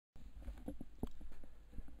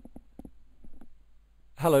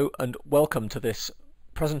Hello and welcome to this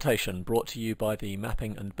presentation brought to you by the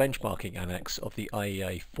Mapping and Benchmarking Annex of the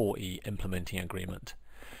IEA 4E Implementing Agreement.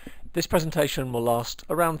 This presentation will last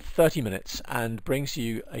around 30 minutes and brings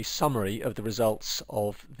you a summary of the results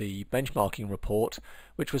of the benchmarking report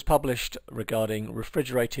which was published regarding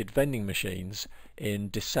refrigerated vending machines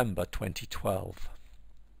in December 2012.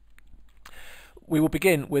 We will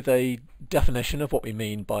begin with a definition of what we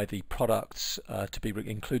mean by the products to be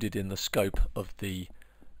included in the scope of the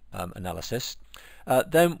analysis.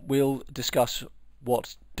 Then we'll discuss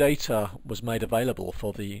what data was made available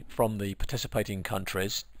from the participating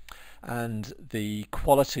countries and the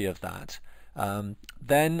quality of that.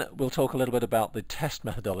 Then we'll talk a little bit about the test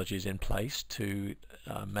methodologies in place to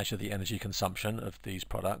measure the energy consumption of these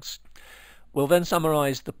products. We'll then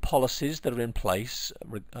summarise the policies that are in place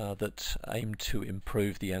that aim to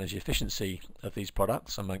improve the energy efficiency of these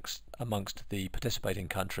products amongst the participating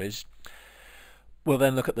countries. We'll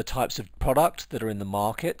then look at the types of product that are in the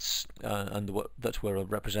markets and that were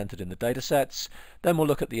represented in the data sets. Then we'll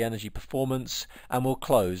look at the energy performance, and we'll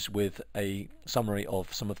close with a summary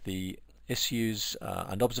of some of the issues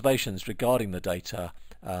and observations regarding the data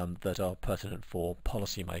that are pertinent for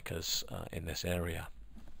policymakers in this area.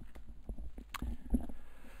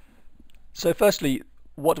 So firstly,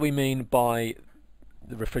 what do we mean by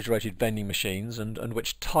the refrigerated vending machines and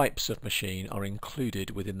which types of machine are included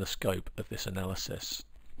within the scope of this analysis?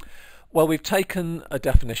 Well, we've taken a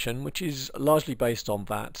definition which is largely based on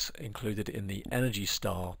that included in the Energy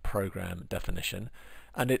Star program definition,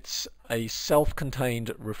 and it's a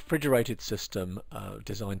self-contained refrigerated system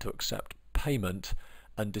designed to accept payment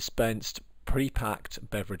and dispensed pre-packed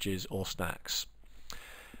beverages or snacks.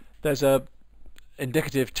 There's a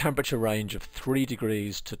indicative temperature range of 3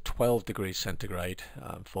 degrees to 12 degrees centigrade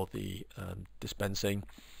for the dispensing,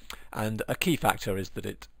 and a key factor is that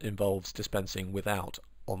it involves dispensing without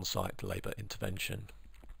on-site labour intervention.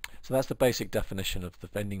 So that's the basic definition of the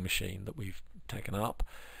vending machine that we've taken up.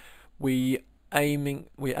 We aimed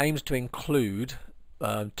to include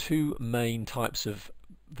two main types of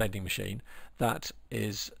vending machine. That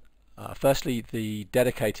is firstly, the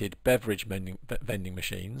dedicated beverage vending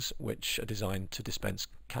machines, which are designed to dispense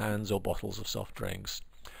cans or bottles of soft drinks.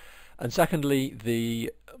 And secondly,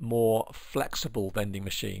 the more flexible vending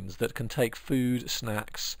machines that can take food,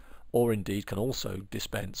 snacks, or indeed can also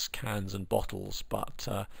dispense cans and bottles, but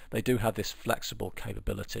they do have this flexible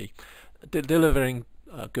capability, delivering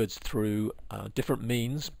goods through different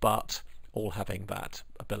means, but all having that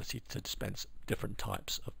ability to dispense different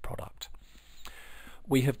types of product.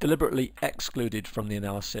 We have deliberately excluded from the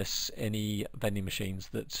analysis any vending machines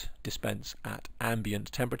that dispense at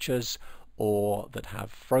ambient temperatures or that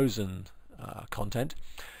have frozen content.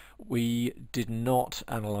 We did not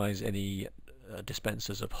analyse any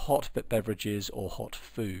dispensers of hot beverages or hot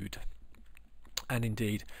food, and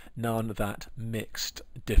indeed none that mixed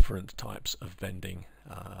different types of vending,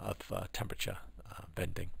 temperature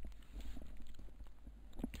vending.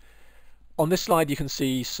 On this slide you can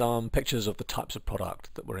see some pictures of the types of product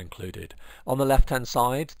that were included. On the left hand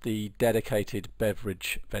side, the dedicated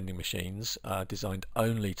beverage vending machines designed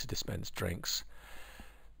only to dispense drinks.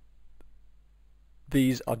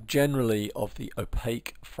 These are generally of the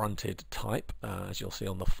opaque fronted type, as you'll see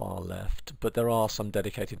on the far left, but there are some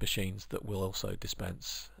dedicated machines that will also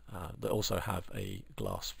dispense, that also have a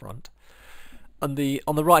glass front. On the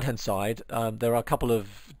right hand side there are a couple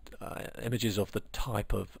of images of the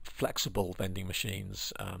type of flexible vending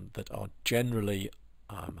machines that are generally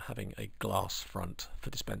having a glass front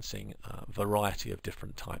for dispensing a variety of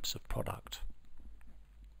different types of product.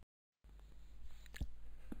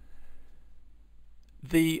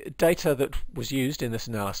 The data that was used in this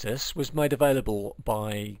analysis was made available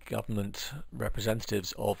by government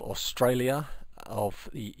representatives of Australia, of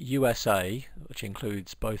the USA, which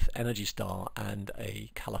includes both Energy Star and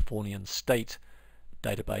a Californian state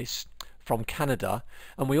database, from Canada,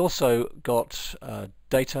 and we also got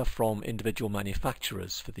data from individual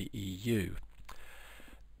manufacturers for the EU.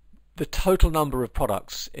 The total number of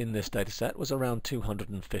products in this dataset was around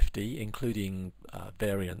 250, including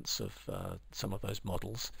variants of some of those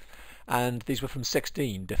models, and these were from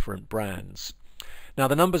 16 different brands. Now,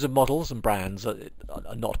 the numbers of models and brands are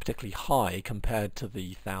not particularly high compared to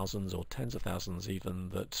the thousands or tens of thousands even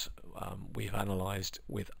that we've analysed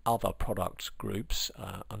with other product groups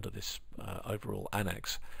under this overall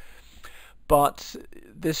annex. But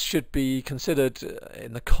this should be considered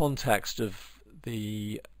in the context of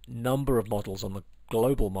the number of models on the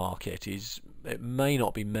global market. It may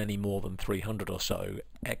not be many more than 300 or so,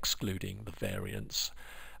 excluding the variants.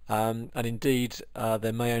 And indeed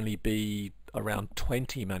there may only be around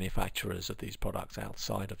 20 manufacturers of these products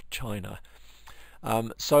outside of China.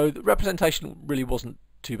 So the representation really wasn't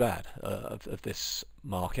too bad of this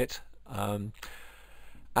market,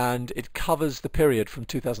 and it covers the period from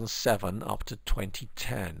 2007 up to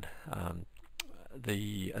 2010.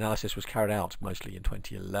 The analysis was carried out mostly in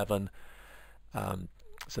 2011,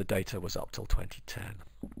 so data was up till 2010.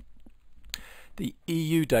 The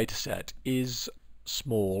EU dataset is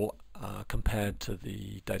small compared to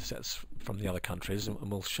the datasets from the other countries,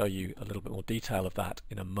 and we'll show you a little bit more detail of that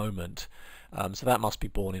in a moment. So that must be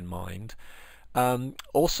borne in mind.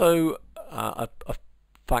 Also, a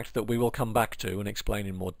fact that we will come back to and explain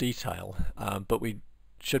in more detail, but we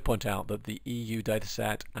should point out that the EU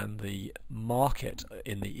dataset and the market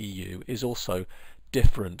in the EU is also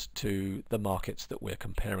different to the markets that we're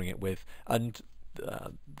comparing it with, and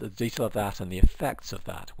the detail of that and the effects of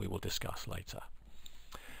that we will discuss later.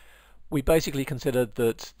 We basically considered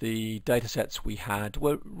that the datasets we had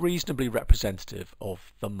were reasonably representative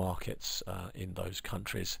of the markets in those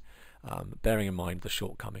countries, bearing in mind the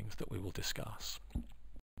shortcomings that we will discuss.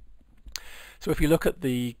 So if you look at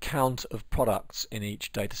the count of products in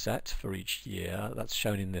each dataset for each year, that's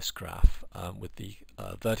shown in this graph with the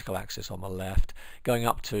vertical axis on the left, going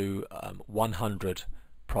up to 100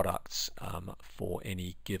 products for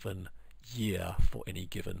any given year for any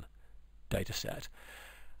given dataset.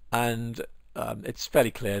 And it's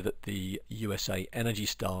fairly clear that the USA Energy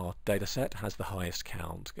Star dataset has the highest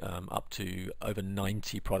count, up to over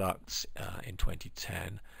 90 products in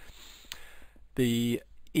 2010. The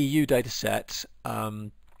EU dataset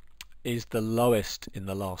is the lowest in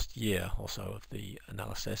the last year or so of the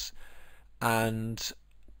analysis, and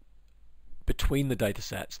between the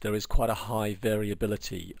datasets there is quite a high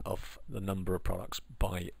variability of the number of products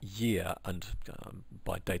by year and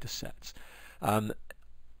by datasets.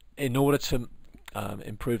 In order to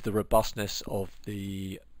improve the robustness of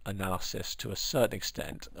the analysis to a certain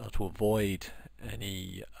extent, to avoid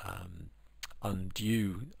any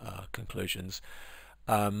undue conclusions,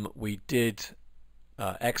 we did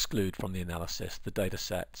exclude from the analysis the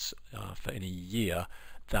datasets for any year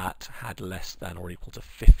that had less than or equal to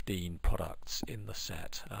 15 products in the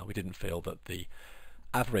set. We didn't feel that the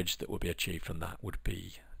average that would be achieved from that would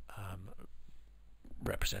be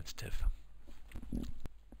representative.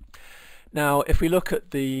 Now, if we look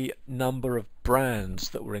at the number of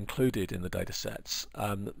brands that were included in the datasets,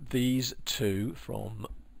 these two from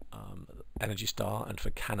Energy Star and for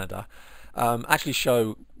Canada actually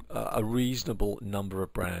show a reasonable number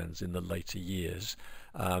of brands in the later years.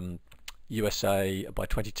 USA, by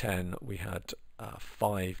 2010, we had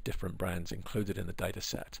 5 different brands included in the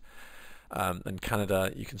dataset. And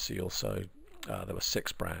Canada, you can see also there were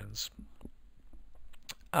 6 brands.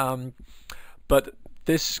 But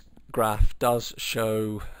this graph does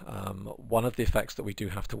show one of the effects that we do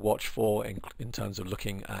have to watch for in terms of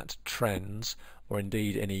looking at trends, or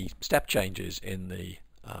indeed any step changes in the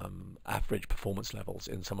average performance levels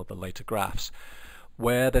in some of the later graphs.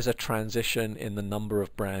 Where there's a transition in the number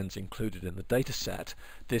of brands included in the data set,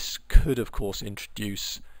 this could of course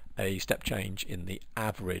introduce a step change in the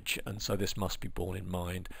average, and so this must be borne in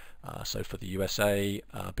mind. So for the USA,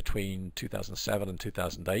 between 2007 and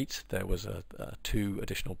 2008 there was 2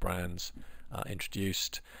 additional brands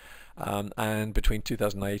introduced, and between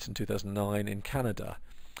 2008 and 2009 in Canada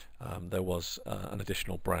there was an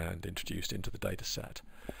additional brand introduced into the data set.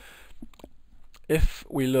 If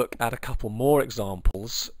we look at a couple more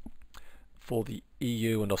examples for the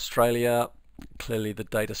EU and Australia, clearly the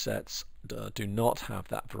data sets do not have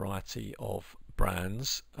that variety of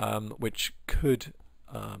brands, which could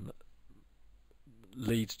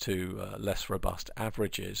lead to less robust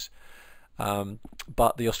averages.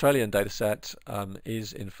 But the Australian dataset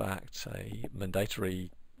is in fact a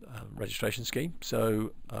mandatory registration scheme,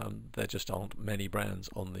 so there just aren't many brands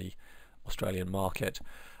on the Australian market,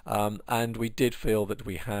 and we did feel that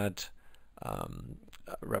we had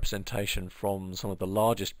representation from some of the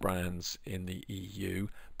largest brands in the EU,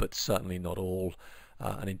 but certainly not all,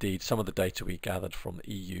 and indeed some of the data we gathered from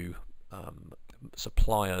EU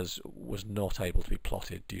suppliers was not able to be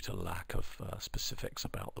plotted due to lack of specifics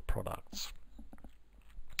about the products.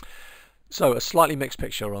 So a slightly mixed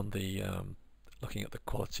picture on the looking at the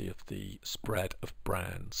quality of the spread of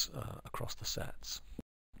brands across the sets.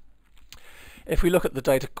 If we look at the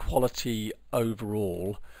data quality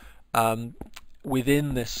overall,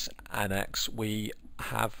 within this annex we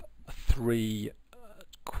have 3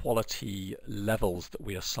 quality levels that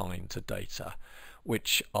we assign to data,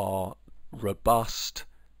 which are robust,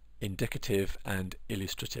 indicative and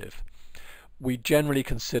illustrative. We generally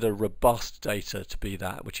consider robust data to be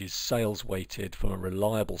that which is sales weighted from a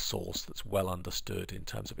reliable source that's well understood in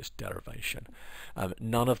terms of its derivation.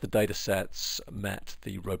 None of the data sets met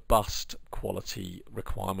the robust quality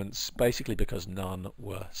requirements, basically because none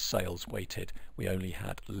were sales weighted. We only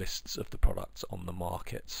had lists of the products on the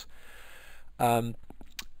markets.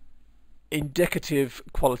 Indicative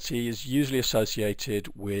quality is usually associated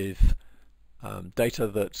with data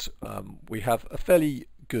that we have a fairly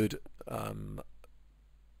good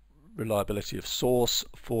reliability of source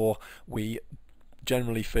for. We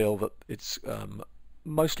generally feel that it's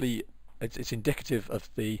mostly it's indicative of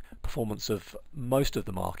the performance of most of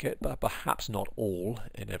the market, but perhaps not all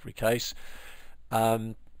in every case.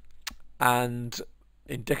 And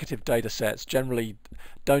indicative data sets generally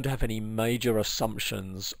don't have any major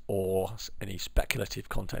assumptions or any speculative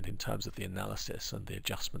content in terms of the analysis and the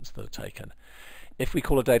adjustments that are taken. If we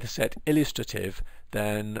call a data set illustrative,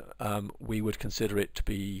 then we would consider it to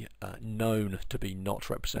be known to be not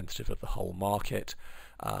representative of the whole market.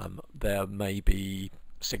 There may be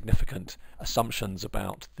significant assumptions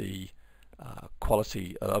about the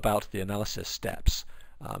quality, about the analysis steps,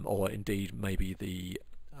 or indeed maybe the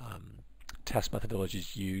test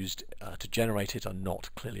methodologies used to generate it are not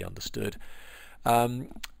clearly understood.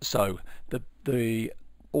 So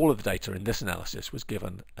all of the data in this analysis was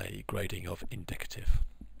given a grading of indicative.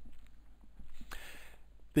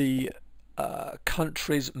 The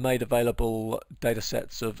countries made available data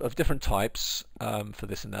sets of different types for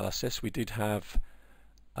this analysis. We did have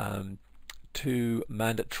 2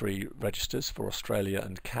 mandatory registers for Australia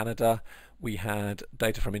and Canada. We had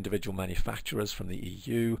data from individual manufacturers from the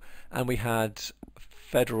EU, and we had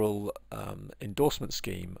federal endorsement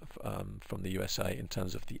scheme from the USA in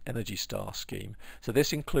terms of the Energy Star scheme. So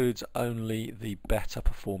this includes only the better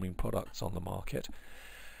performing products on the market.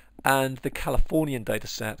 And the Californian data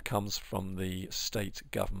set comes from the state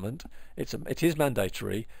government. It is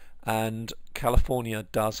mandatory, and California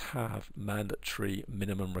does have mandatory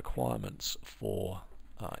minimum requirements for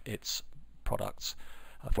its products,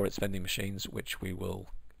 for its vending machines, which we will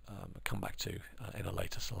come back to in a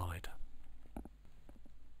later slide.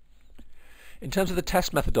 In terms of the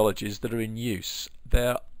test methodologies that are in use,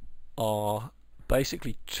 there are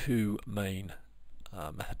basically 2 main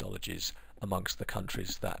methodologies amongst the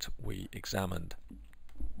countries that we examined.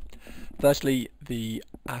 Firstly, the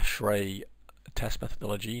ASHRAE test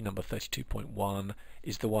methodology, number 32.1,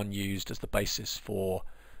 is the one used as the basis for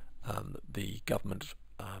the government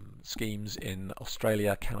schemes in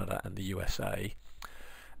Australia, Canada and the USA.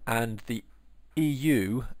 And the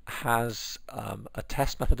EU has a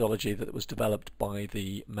test methodology that was developed by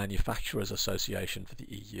the Manufacturers Association for the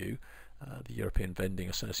EU, the European Vending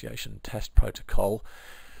Association Test Protocol.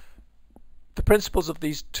 The principles of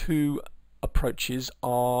these 2 approaches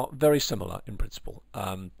are very similar in principle.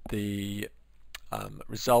 The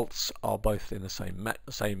results are both in the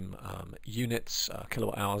same units,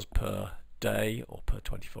 kilowatt hours per day or per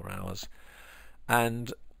 24 hours,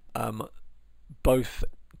 and both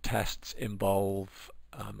tests involve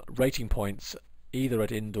rating points either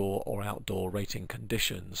at indoor or outdoor rating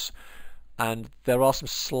conditions, and there are some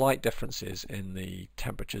slight differences in the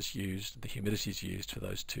temperatures used, the humidities used for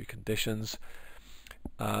those 2 conditions,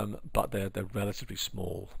 but they're relatively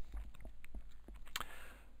small.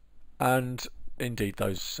 And indeed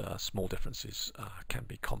those small differences can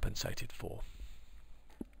be compensated for.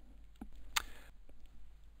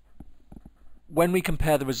 When we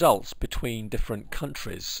compare the results between different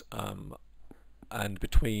countries and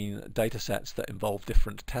between data sets that involve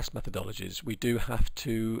different test methodologies, we do have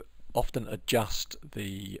to often adjust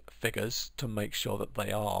the figures to make sure that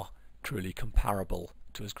they are truly comparable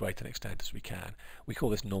to as great an extent as we can. We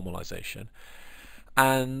call this normalization.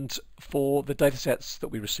 And for the data sets that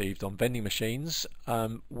we received on vending machines,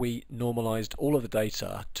 we normalized all of the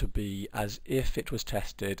data to be as if it was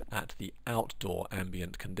tested at the outdoor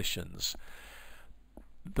ambient conditions.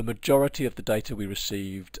 The majority of the data we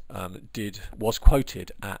received was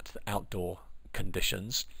quoted at outdoor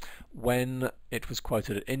conditions. When it was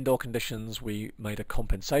quoted at indoor conditions, we made a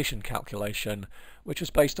compensation calculation, which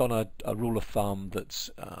was based on a rule of thumb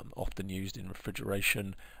that's often used in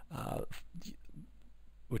refrigeration,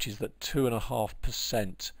 which is that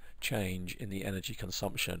 2.5% change in the energy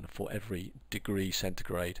consumption for every degree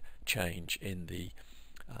centigrade change in the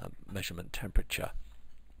measurement temperature.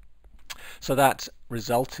 So that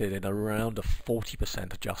resulted in around a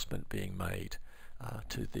 40% adjustment being made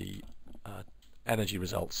to the energy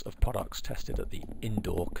results of products tested at the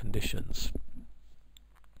indoor conditions.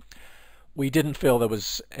 We didn't feel there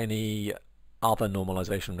was any other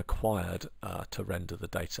normalization required to render the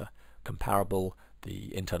data comparable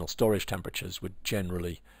the internal storage temperatures were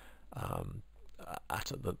generally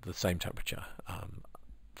at the same temperature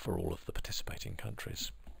for all of the participating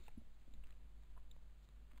countries.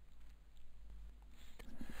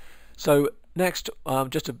 So next,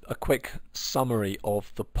 just a quick summary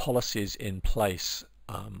of the policies in place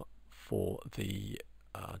for the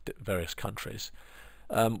various countries.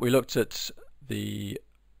 We looked at the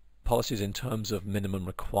policies in terms of minimum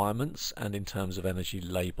requirements and in terms of energy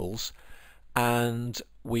labels, and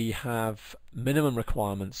we have minimum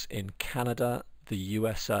requirements in Canada, the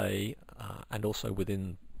USA, and also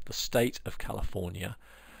within the state of California.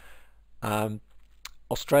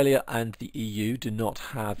 Australia and the EU do not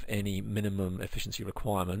have any minimum efficiency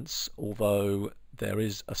requirements, although there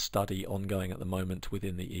is a study ongoing at the moment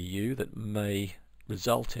within the EU that may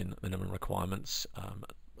result in minimum requirements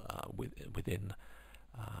within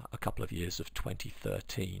a couple of years of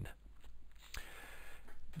 2013.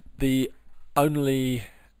 The only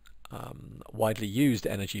widely used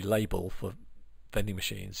energy label for vending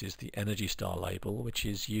machines is the Energy Star label, which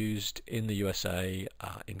is used in the USA,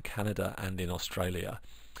 in Canada and in Australia.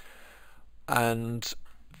 And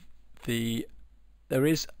there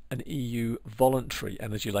is an EU voluntary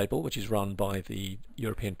energy label which is run by the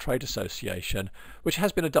European Trade Association, which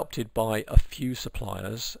has been adopted by a few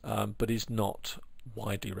suppliers, but is not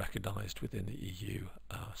widely recognised within the EU,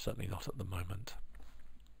 certainly not at the moment.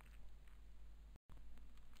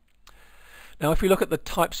 Now, if we look at the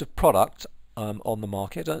types of product on the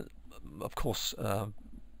market, of course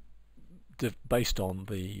based on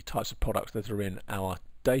the types of products that are in our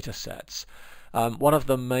data sets, one of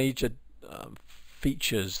the major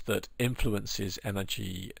features that influences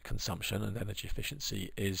energy consumption and energy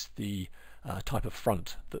efficiency is the type of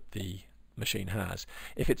front that the machine has.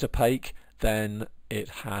 If it's opaque, then it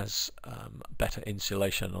has better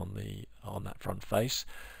insulation on that front face.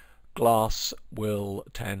 Glass will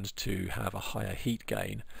tend to have a higher heat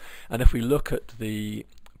gain, and if we look at the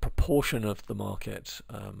proportion of the market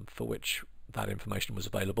for which that information was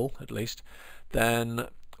available, at least, then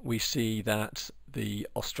we see that the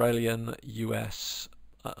Australian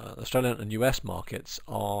and US markets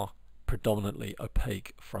are predominantly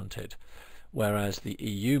opaque fronted, whereas the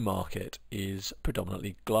EU market is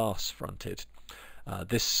predominantly glass fronted.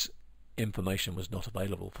 This information was not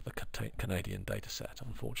available for the Canadian dataset,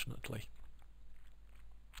 unfortunately.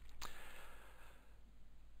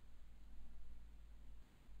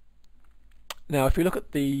 Now, if we look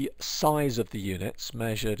at the size of the units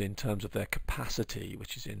measured in terms of their capacity,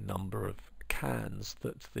 which is in number of cans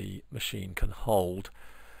that the machine can hold,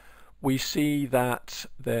 we see that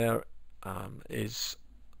there is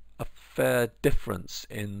a fair difference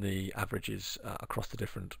in the averages across the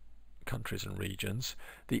different countries and regions.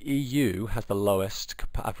 The EU has the lowest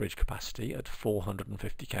average capacity at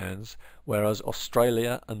 450 cans, whereas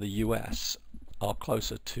Australia and the US are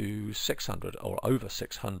closer to 600 or over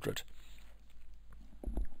 600.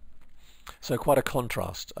 So quite a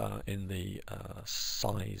contrast in the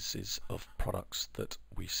sizes of products that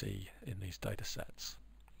we see in these data sets.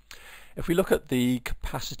 If we look at the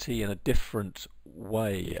capacity in a different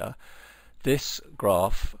way, this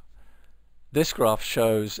graph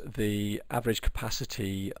shows the average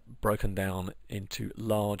capacity broken down into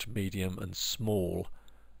large, medium and small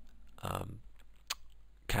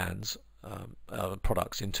cans,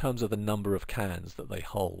 products in terms of the number of cans that they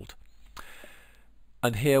hold.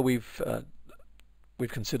 And here we've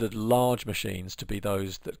considered large machines to be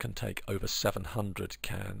those that can take over 700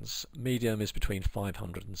 cans. Medium is between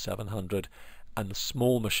 500 and 700, and the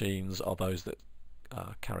small machines are those that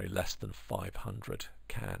carry less than 500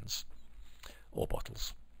 cans or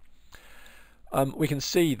bottles. We can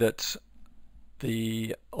see that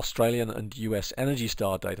the Australian and US Energy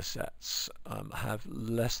Star datasets have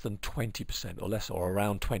less than 20% or less, or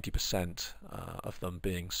around 20% of them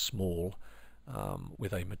being small,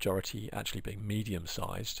 with a majority actually being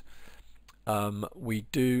medium-sized. We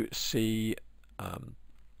do see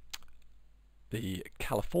the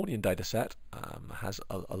Californian dataset has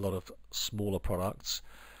a lot of smaller products,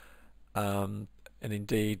 and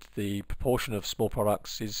indeed the proportion of small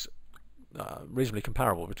products is reasonably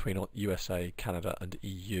comparable between USA, Canada and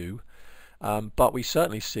EU, but we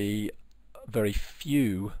certainly see very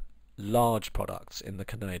few large products in the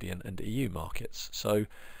Canadian and EU markets. So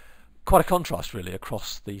quite a contrast really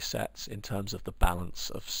across the sets in terms of the balance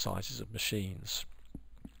of sizes of machines.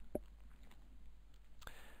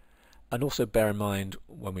 And also bear in mind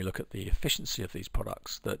when we look at the efficiency of these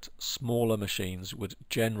products that smaller machines would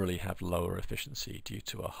generally have lower efficiency due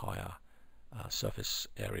to a higher surface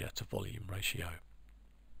area to volume ratio.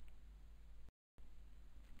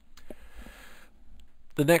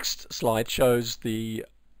 The next slide shows the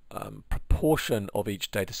proportion of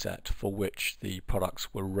each dataset for which the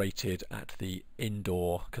products were rated at the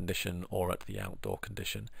indoor condition or at the outdoor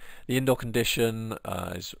condition. The indoor condition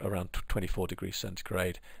is around 24 degrees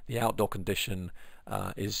centigrade. The outdoor condition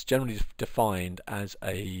is generally defined as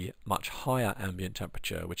a much higher ambient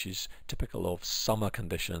temperature, which is typical of summer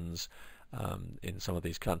conditions in some of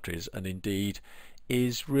these countries, and indeed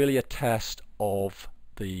is really a test of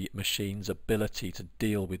the machine's ability to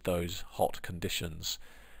deal with those hot conditions,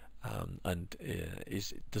 and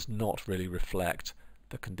does not really reflect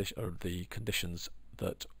the conditions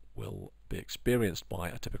that will be experienced by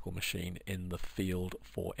a typical machine in the field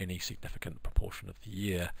for any significant proportion of the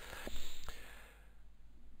year.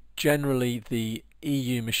 Generally, the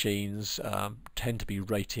EU machines tend to be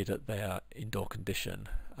rated at their indoor condition,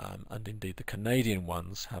 and indeed the Canadian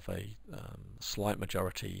ones have a slight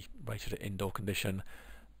majority rated at indoor condition.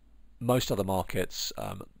 Most other markets,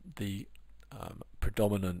 the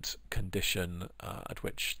predominant condition at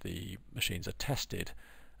which the machines are tested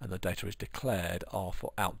and the data is declared are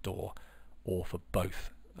for outdoor or for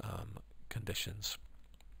both conditions.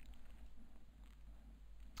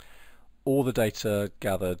 All the data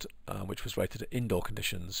gathered which was rated at indoor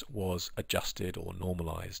conditions was adjusted or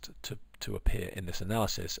normalized to appear in this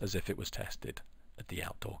analysis as if it was tested at the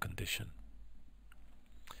outdoor condition.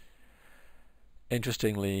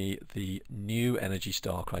 Interestingly, the new Energy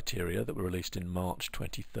Star criteria that were released in March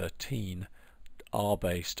 2013 are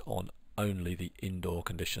based on only the indoor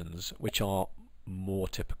conditions, which are more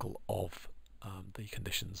typical of the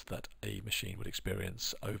conditions that a machine would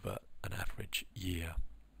experience over an average year.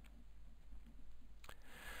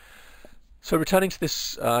 So returning to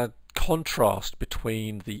this contrast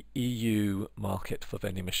between the EU market for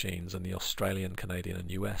vending machines and the Australian, Canadian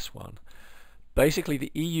and US one, basically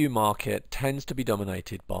the EU market tends to be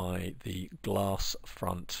dominated by the glass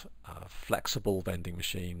front flexible vending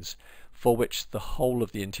machines, for which the whole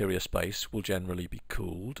of the interior space will generally be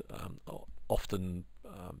cooled, often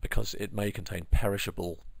because it may contain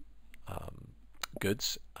perishable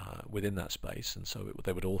goods within that space, and so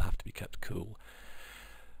they would all have to be kept cool.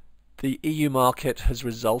 The EU market has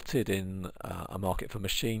resulted in a market for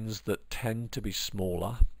machines that tend to be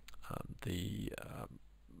smaller.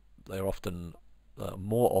 They're often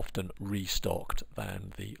more often restocked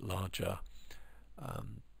than the larger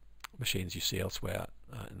machines you see elsewhere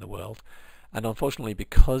in the world. And unfortunately,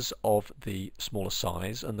 because of the smaller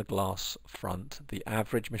size and the glass front, the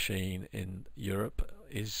average machine in Europe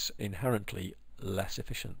is inherently less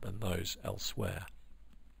efficient than those elsewhere.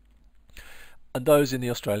 And those in the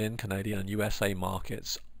Australian, Canadian and USA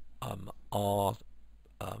markets are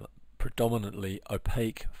predominantly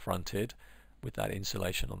opaque fronted with that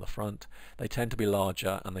insulation on the front. They tend to be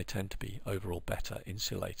larger and they tend to be overall better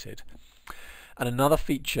insulated. And another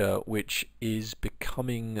feature which is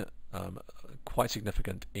becoming quite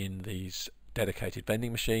significant in these dedicated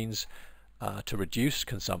vending machines to reduce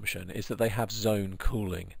consumption is that they have zone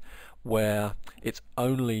cooling, where it's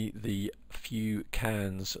only the few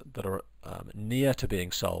cans that are near to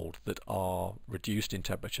being sold that are reduced in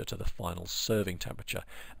temperature to the final serving temperature,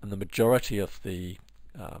 and the majority of the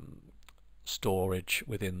storage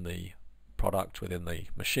within the product, within the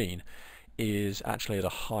machine, is actually at a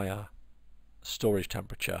higher storage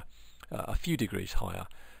temperature, a few degrees higher,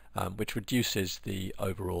 which reduces the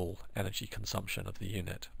overall energy consumption of the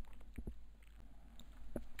unit.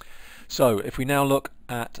 So if we now look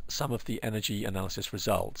at some of the energy analysis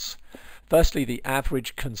results, firstly the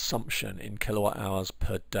average consumption in kilowatt hours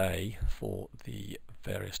per day for the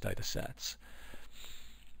various data sets.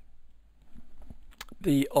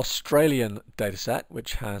 The Australian dataset,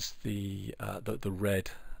 which has the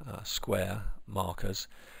red square markers,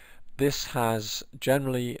 this has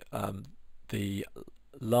generally the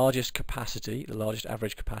largest capacity, the largest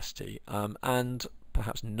average capacity, and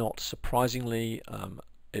perhaps not surprisingly,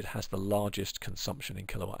 it has the largest consumption in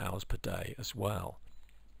kilowatt hours per day as well.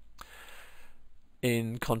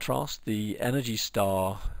 In contrast, the Energy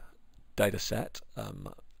Star dataset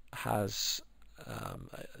has,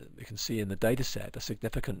 you can see in the dataset, a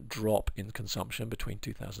significant drop in consumption between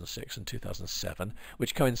 2006 and 2007,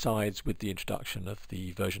 which coincides with the introduction of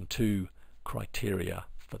the version 2 criteria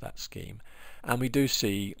for that scheme. And we do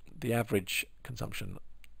see the average consumption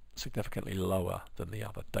significantly lower than the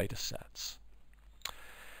other datasets.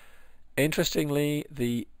 Interestingly,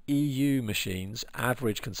 the EU machines'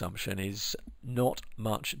 average consumption is not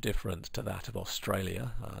much different to that of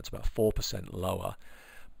Australia. It's about 4% lower,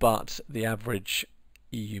 but the average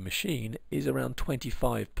EU machine is around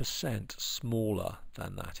 25% smaller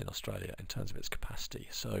than that in Australia in terms of its capacity.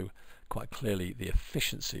 So quite clearly the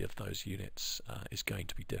efficiency of those units is going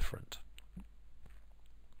to be different.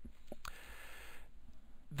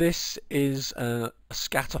 This is a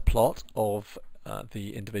scatter plot of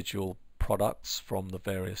the individual products from the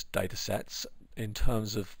various data sets in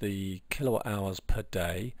terms of the kilowatt hours per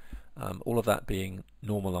day, all of that being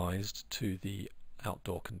normalized to the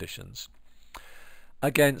outdoor conditions,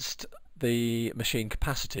 against the machine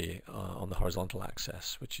capacity on the horizontal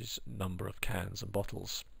axis, which is number of cans and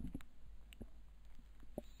bottles.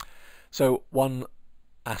 So one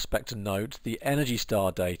aspect to note, the Energy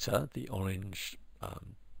Star data, the orange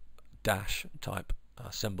dash type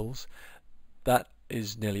symbols, that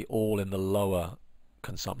is nearly all in the lower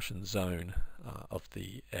consumption zone of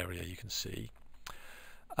the area you can see.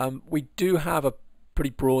 We do have a pretty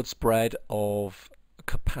broad spread of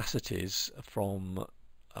capacities from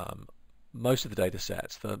most of the data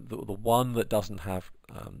sets. The one that doesn't have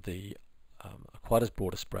quite as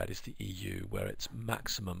broad a spread is the EU, where its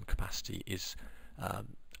maximum capacity is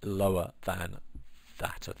lower than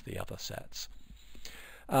that of the other sets.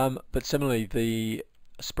 But similarly, the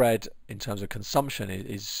spread in terms of consumption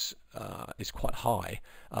is quite high,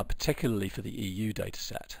 particularly for the EU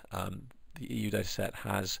dataset. The EU dataset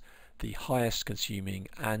has the highest consuming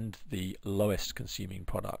and the lowest consuming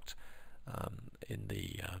product in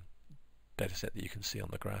the dataset that you can see on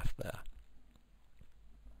the graph there.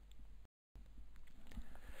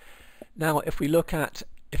 Now, if we look at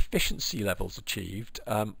efficiency levels achieved,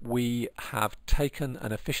 we have taken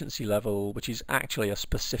an efficiency level which is actually a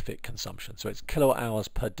specific consumption. So it's kilowatt hours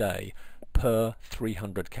per day per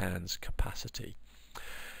 300 cans capacity.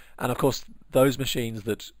 And of course, those machines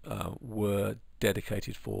that were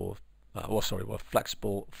dedicated for, were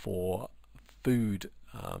flexible for food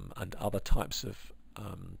and other types of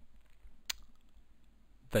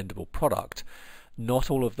vendable product,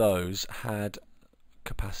 not all of those had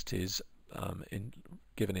capacities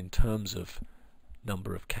given in terms of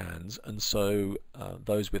number of cans, and so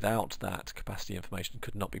those without that capacity information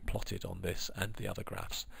could not be plotted on this and the other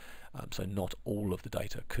graphs. So not all of the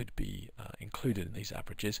data could be included in these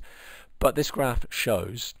averages, but this graph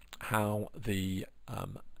shows how the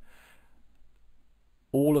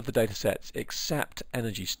all of the data sets except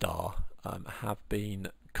Energy Star have been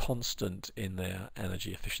constant in their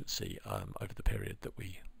energy efficiency over the period that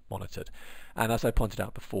we monitored. And as I pointed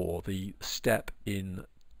out before, the step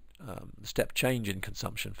change in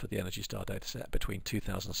consumption for the Energy Star dataset between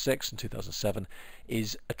 2006 and 2007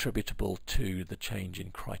 is attributable to the change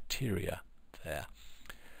in criteria there.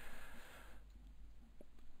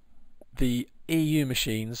 The EU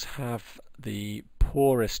machines have the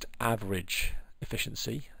poorest average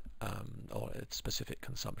efficiency or its specific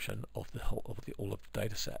consumption of all of the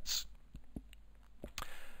data sets.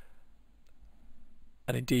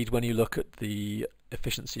 And indeed, when you look at the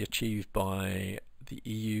efficiency achieved by the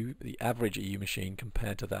EU, the average EU machine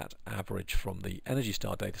compared to that average from the Energy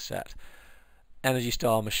Star dataset, Energy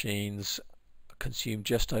Star machines consume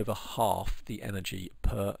just over half the energy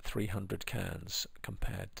per 300 cans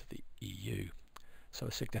compared to the EU. So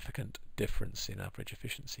a significant difference in average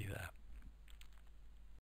efficiency there.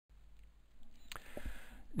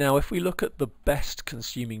 Now, if we look at the best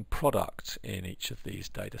consuming product in each of these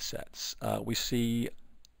data sets, we see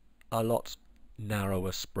a lot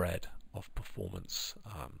narrower spread of performance.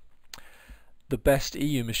 The best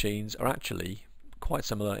EU machines are actually quite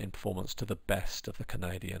similar in performance to the best of the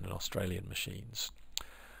Canadian and Australian machines,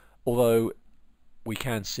 although we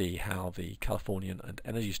can see how the Californian and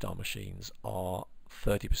Energy Star machines are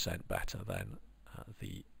 30% better than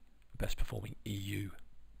the best performing EU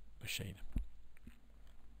machine.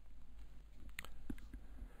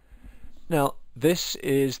 Now, this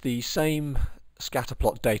is the same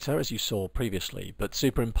scatterplot data as you saw previously, but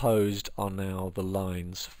superimposed are now the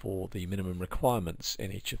lines for the minimum requirements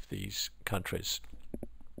in each of these countries.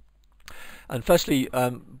 And firstly,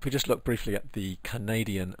 if we just look briefly at the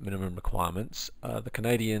Canadian minimum requirements, the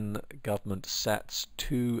Canadian government sets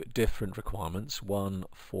two different requirements, one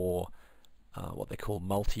for what they call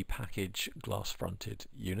multi-package glass-fronted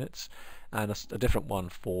units, and a different one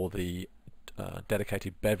for the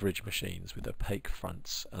dedicated beverage machines with opaque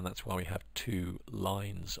fronts, and that's why we have two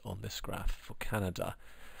lines on this graph for Canada.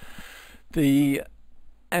 The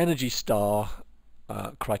Energy Star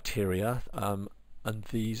criteria, and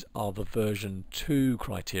these are the version 2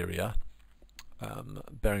 criteria,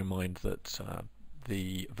 bearing in mind that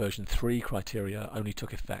the version 3 criteria only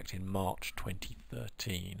took effect in March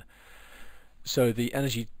 2013. So the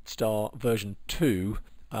Energy Star version 2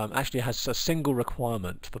 actually has a single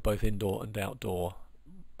requirement for both indoor and outdoor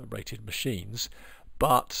rated machines,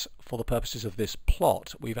 but for the purposes of this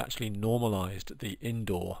plot we've actually normalized the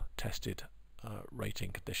indoor tested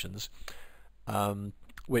rating conditions,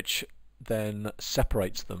 which then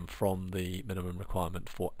separates them from the minimum requirement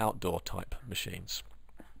for outdoor type machines.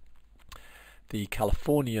 The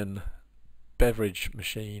Californian beverage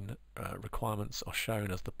machine requirements are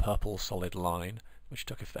shown as the purple solid line, which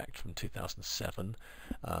took effect from 2007.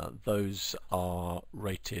 Those are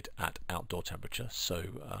rated at outdoor temperature, so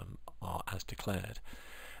are as declared.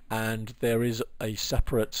 And there is a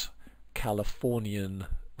separate Californian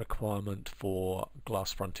requirement for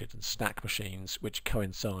glass-fronted and snack machines, which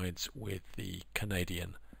coincides with the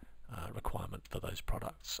Canadian requirement for those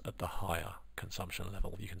products at the higher consumption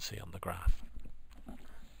level you can see on the graph.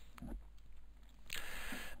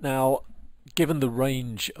 Now, given the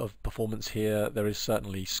range of performance here, there is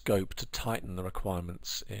certainly scope to tighten the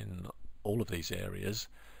requirements in all of these areas.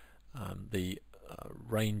 The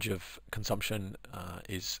range of consumption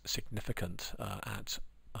is significant at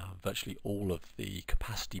virtually all of the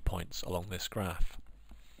capacity points along this graph.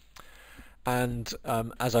 And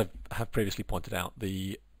as I have previously pointed out,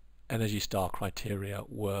 the Energy Star criteria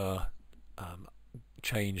were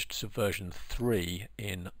changed to version 3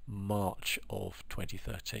 in March of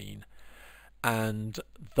 2013, and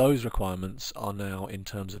those requirements are now in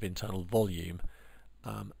terms of internal volume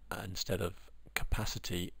instead of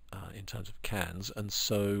capacity in terms of cans, and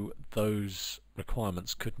so those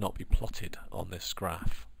requirements could not be plotted on this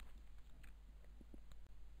graph.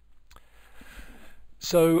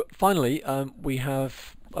 So finally, we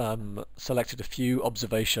have selected a few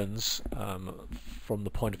observations from the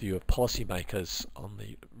point of view of policymakers on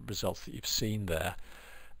the results that you've seen there.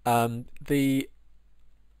 The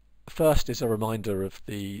first is a reminder of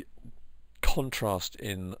the contrast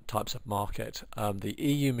in types of market. The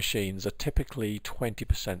EU machines are typically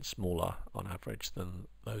 20% smaller on average than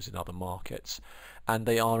those in other markets, and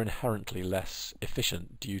they are inherently less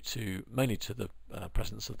efficient due to mainly to the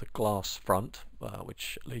presence of the glass front,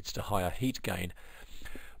 which leads to higher heat gain,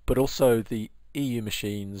 but also the EU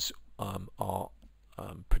machines are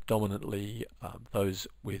predominantly those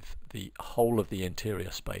with the whole of the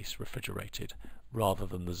interior space refrigerated rather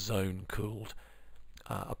than the zone cooled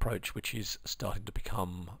approach, which is starting to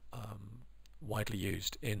become widely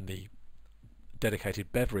used in the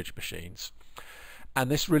dedicated beverage machines. And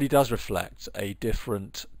this really does reflect a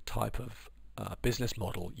different type of business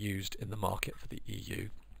model used in the market for the EU.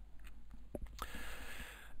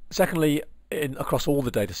 Secondly, across all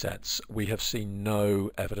the data sets, we have seen no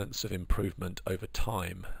evidence of improvement over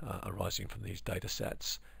time arising from these data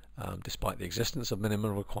sets. Despite the existence of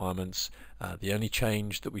minimum requirements, the only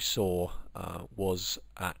change that we saw was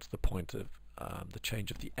at the point of the change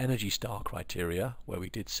of the Energy Star criteria, where we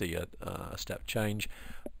did see a step change,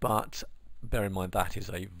 but bear in mind that is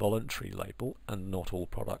a voluntary label and not all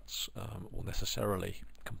products will necessarily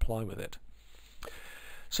comply with it.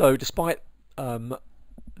 So despite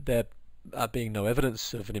there being no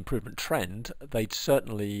evidence of an improvement trend, they'd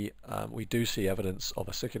certainly we do see evidence of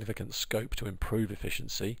a significant scope to improve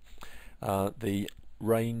efficiency. The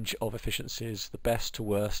range of efficiencies, the best to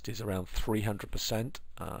worst, is around 300%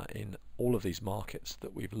 in all of these markets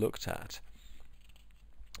that we've looked at,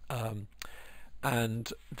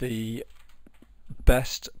 and the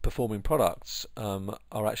best performing products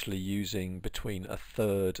are actually using between a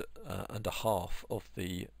third and a half of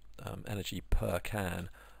the energy per can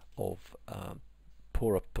of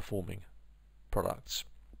poorer performing products.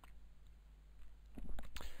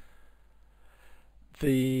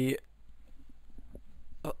 The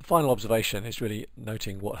final observation is really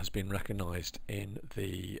noting what has been recognized in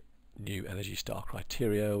the new Energy Star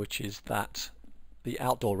criteria, which is that the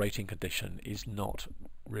outdoor rating condition is not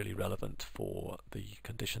really relevant for the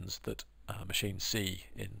conditions that machines see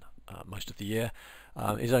in most of the year.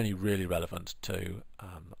 Is only really relevant to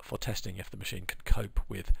for testing if the machine can cope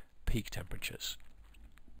with peak temperatures.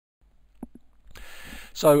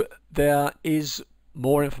 So there is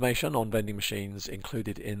more information on vending machines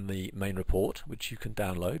included in the main report, which you can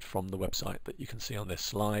download from the website that you can see on this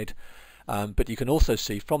slide. But you can also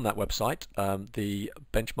see from that website the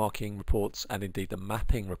benchmarking reports and indeed the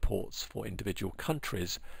mapping reports for individual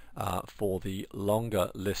countries for the longer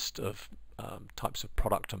list of types of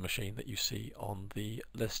product and machine that you see on the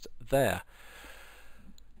list there.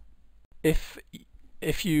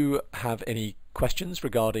 If you have any questions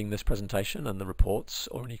regarding this presentation and the reports,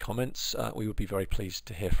 or any comments, we would be very pleased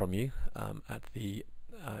to hear from you at the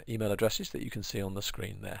email addresses that you can see on the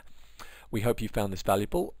screen there. We hope you found this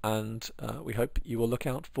valuable, and we hope you will look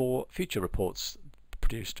out for future reports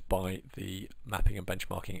produced by the Mapping and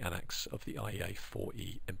Benchmarking Annex of the IEA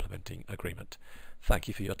 4E Implementing Agreement. Thank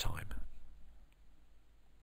you for your time.